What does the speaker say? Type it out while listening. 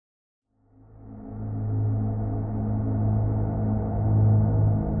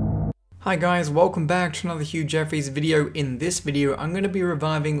Hi guys, welcome back to another Hugh Jeffreys video. In this video, I'm going to be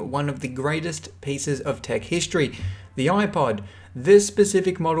reviving one of the greatest pieces of tech history, the iPod. This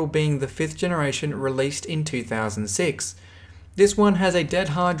specific model being the 5th generation released in 2006. This one has a dead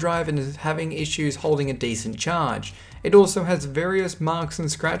hard drive and is having issues holding a decent charge. It also has various marks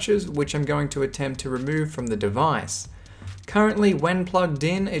and scratches which I'm going to attempt to remove from the device. Currently, when plugged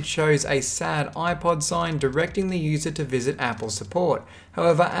in, it shows a sad iPod sign directing the user to visit Apple support.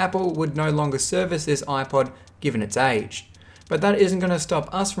 However, Apple would no longer service this iPod given its age. But that isn't going to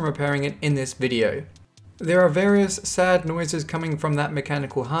stop us from repairing it in this video. There are various sad noises coming from that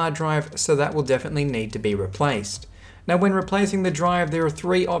mechanical hard drive, so that will definitely need to be replaced. Now, when replacing the drive, there are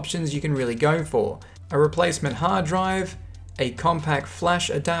 3 options you can really go for: a replacement hard drive, a compact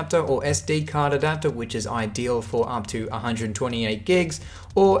flash adapter or SD card adapter, which is ideal for up to 128 gigs,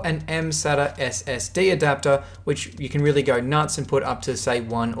 or an mSATA SSD adapter, which you can really go nuts and put up to say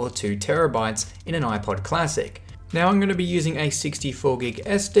 1 or 2 terabytes in an iPod Classic. Now I'm going to be using a 64 gig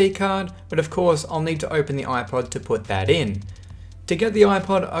SD card, but of course I'll need to open the iPod to put that in. To get the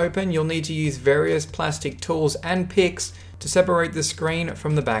iPod open, you'll need to use various plastic tools and picks to separate the screen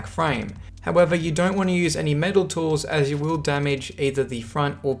from the back frame. However, you don't want to use any metal tools as you will damage either the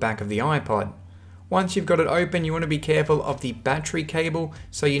front or back of the iPod. Once you've got it open, you want to be careful of the battery cable,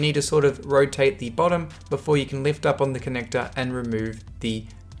 so you need to sort of rotate the bottom before you can lift up on the connector and remove the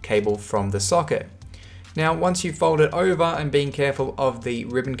cable from the socket. Now, once you fold it over and being careful of the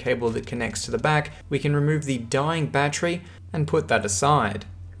ribbon cable that connects to the back, we can remove the dying battery and put that aside.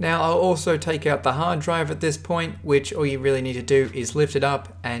 Now, I'll also take out the hard drive at this point, which all you really need to do is lift it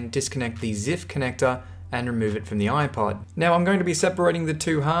up and disconnect the ZIF connector and remove it from the iPod. Now, I'm going to be separating the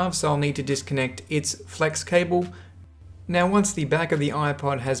 2 halves, so I'll need to disconnect its flex cable. Now, once the back of the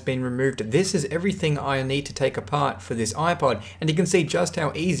iPod has been removed, this is everything I need to take apart for this iPod, and you can see just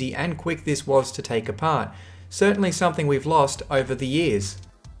how easy and quick this was to take apart. Certainly something we've lost over the years.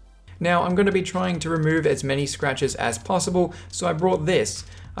 Now, I'm going to be trying to remove as many scratches as possible, so I brought this.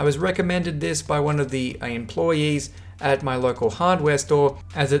 I was recommended this by one of the employees at my local hardware store,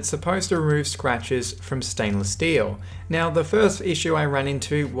 as it's supposed to remove scratches from stainless steel. Now, the first issue I ran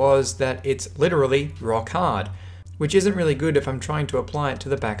into was that it's literally rock hard, which isn't really good if I'm trying to apply it to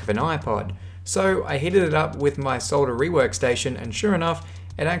the back of an iPod. So I heated it up with my solder rework station, and sure enough,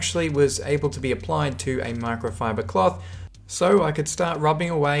 it actually was able to be applied to a microfiber cloth, so I could start rubbing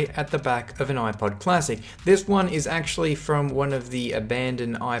away at the back of an iPod Classic. This one is actually from one of the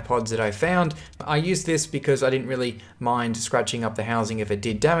abandoned iPods that I found. I used this because I didn't really mind scratching up the housing if it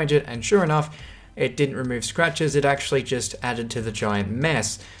did damage it, and sure enough, it didn't remove scratches, it actually just added to the giant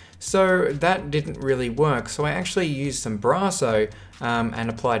mess. So that didn't really work, so I actually used some Brasso and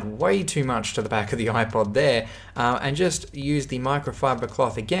applied way too much to the back of the iPod there, and just used the microfiber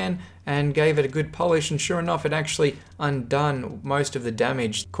cloth again and gave it a good polish, and sure enough it actually undone most of the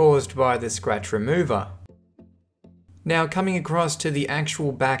damage caused by the scratch remover. Now, coming across to the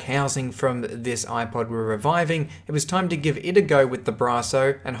actual back housing from this iPod we're reviving, it was time to give it a go with the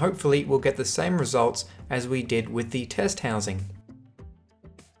Brasso, and hopefully we'll get the same results as we did with the test housing.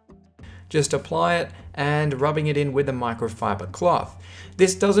 Just apply it and rubbing it in with a microfiber cloth.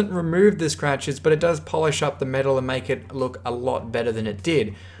 This doesn't remove the scratches, but it does polish up the metal and make it look a lot better than it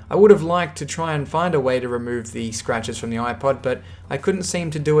did. I would have liked to try and find a way to remove the scratches from the iPod, but I couldn't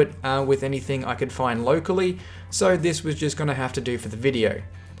seem to do it with anything I could find locally, so this was just going to have to do for the video.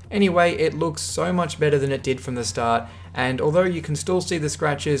 Anyway, it looks so much better than it did from the start, and although you can still see the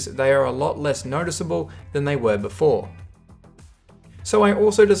scratches, they are a lot less noticeable than they were before. So I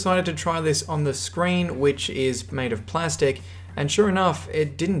also decided to try this on the screen, which is made of plastic, and sure enough,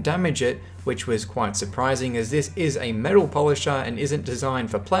 it didn't damage it, which was quite surprising as this is a metal polisher and isn't designed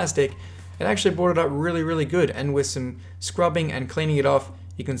for plastic. It actually brought it up really good, and with some scrubbing and cleaning it off,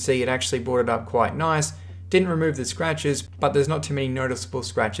 you can see it actually brought it up quite nice. Didn't remove the scratches, but there's not too many noticeable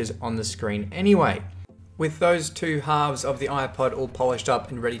scratches on the screen anyway. With those 2 halves of the iPod all polished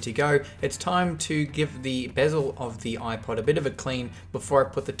up and ready to go, it's time to give the bezel of the iPod a bit of a clean before I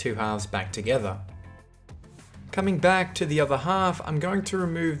put the 2 halves back together. Coming back to the other half, I'm going to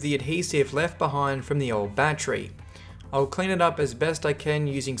remove the adhesive left behind from the old battery. I'll clean it up as best I can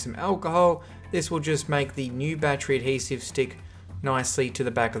using some alcohol. This will just make the new battery adhesive stick nicely to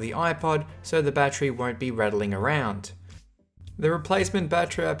the back of the iPod so the battery won't be rattling around. The replacement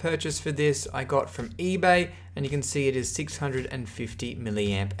battery I purchased for this I got from eBay, and you can see it is 650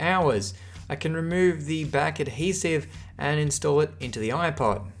 milliamp hours. I can remove the back adhesive and install it into the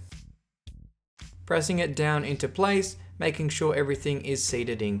iPod. Pressing it down into place, making sure everything is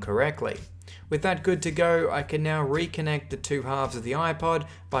seated in correctly. With that good to go, I can now reconnect the two halves of the iPod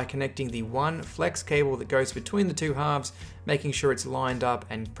by connecting the one flex cable that goes between the two halves, making sure it's lined up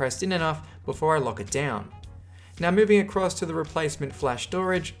and pressed in enough before I lock it down. Now moving across to the replacement flash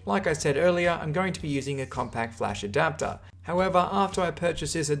storage, like I said earlier, I'm going to be using a compact flash adapter. However, after I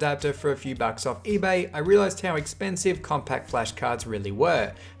purchased this adapter for a few bucks off eBay, I realized how expensive compact flash cards really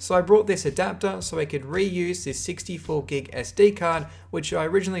were. So I brought this adapter so I could reuse this 64 gig SD card, which I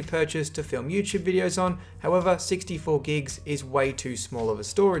originally purchased to film YouTube videos on. However, 64 gigs is way too small of a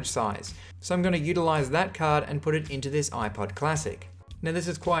storage size. So I'm going to utilize that card and put it into this iPod Classic. Now this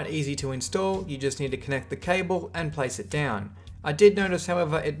is quite easy to install, you just need to connect the cable and place it down. I did notice,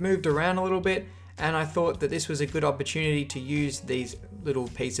 however, it moved around a little bit, and I thought that this was a good opportunity to use these little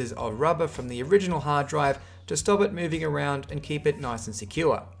pieces of rubber from the original hard drive to stop it moving around and keep it nice and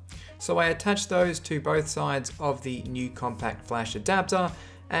secure. So I attached those to both sides of the new compact flash adapter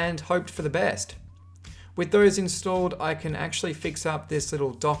and hoped for the best. With those installed, I can actually fix up this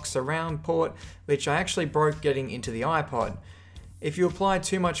little dock surround port, which I actually broke getting into the iPod. If you apply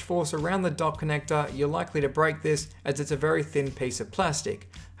too much force around the dock connector, you're likely to break this as it's a very thin piece of plastic.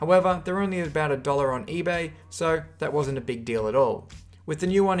 However, they're only about $1 on eBay, so that wasn't a big deal at all. With the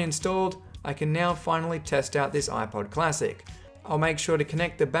new one installed, I can now finally test out this iPod Classic. I'll make sure to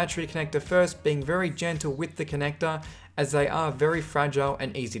connect the battery connector first, being very gentle with the connector as they are very fragile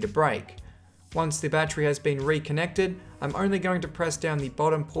and easy to break. Once the battery has been reconnected, I'm only going to press down the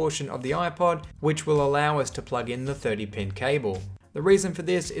bottom portion of the iPod, which will allow us to plug in the 30-pin cable. The reason for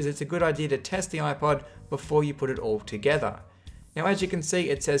this is it's a good idea to test the iPod before you put it all together. Now as you can see,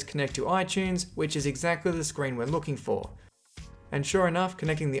 it says connect to iTunes, which is exactly the screen we're looking for. And sure enough,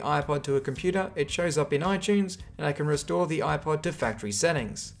 connecting the iPod to a computer, it shows up in iTunes and I can restore the iPod to factory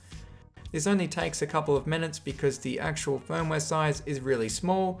settings. This only takes a couple of minutes because the actual firmware size is really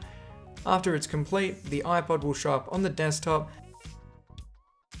small. After it's complete, the iPod will show up on the desktop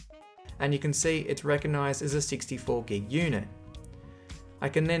and you can see it's recognized as a 64 gig unit. I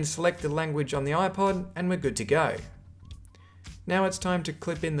can then select the language on the iPod and we're good to go. Now it's time to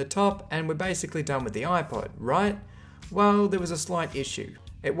clip in the top and we're basically done with the iPod, right? Well, there was a slight issue.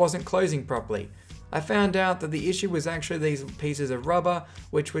 It wasn't closing properly. I found out that the issue was actually these pieces of rubber,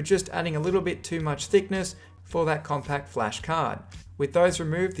 which were just adding a little bit too much thickness for that compact flash card. With those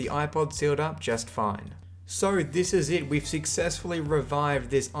removed, the iPod sealed up just fine. So this is it, we've successfully revived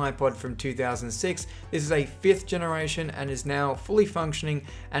this iPod from 2006. This is a 5th generation and is now fully functioning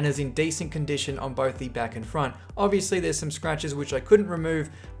and is in decent condition on both the back and front. Obviously there's some scratches which I couldn't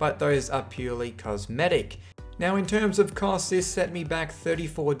remove, but those are purely cosmetic. Now in terms of cost, this set me back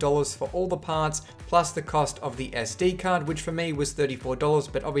 $34 for all the parts, plus the cost of the SD card, which for me was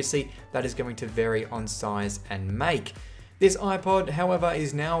 $34, but obviously that is going to vary on size and make. This iPod, however,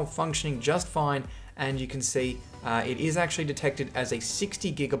 is now functioning just fine, and you can see it is actually detected as a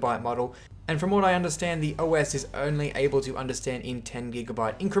 60 gigabyte model. And from what I understand, the OS is only able to understand in 10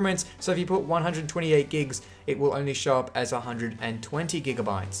 gigabyte increments. So if you put 128 gigs, it will only show up as 120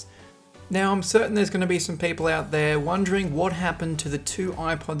 gigabytes. Now I'm certain there's going to be some people out there wondering what happened to the two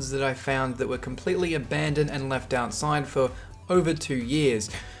iPods that I found that were completely abandoned and left outside for over 2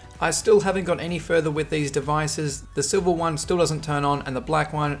 years. I still haven't got any further with these devices. The silver one still doesn't turn on and the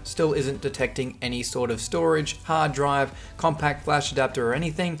black one still isn't detecting any sort of storage, hard drive, compact flash adapter or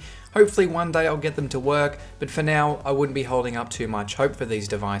anything. Hopefully one day I'll get them to work, but for now I wouldn't be holding up too much hope for these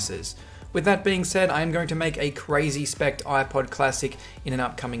devices. With that being said, I am going to make a crazy spec'd iPod Classic in an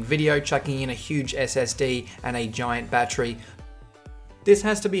upcoming video, chucking in a huge SSD and a giant battery. This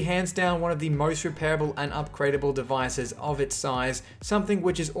has to be hands down one of the most repairable and upgradable devices of its size, something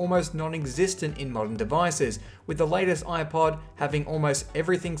which is almost non-existent in modern devices, with the latest iPod having almost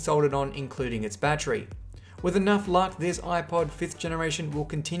everything soldered on, including its battery. With enough luck, this iPod 5th generation will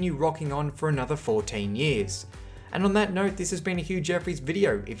continue rocking on for another 14 years. And on that note, this has been a Hugh Jeffreys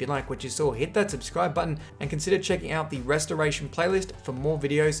video. If you like what you saw, hit that subscribe button and consider checking out the restoration playlist for more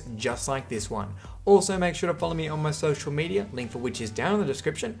videos just like this one. Also make sure to follow me on my social media, link for which is down in the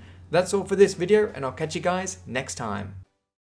description. That's all for this video and I'll catch you guys next time.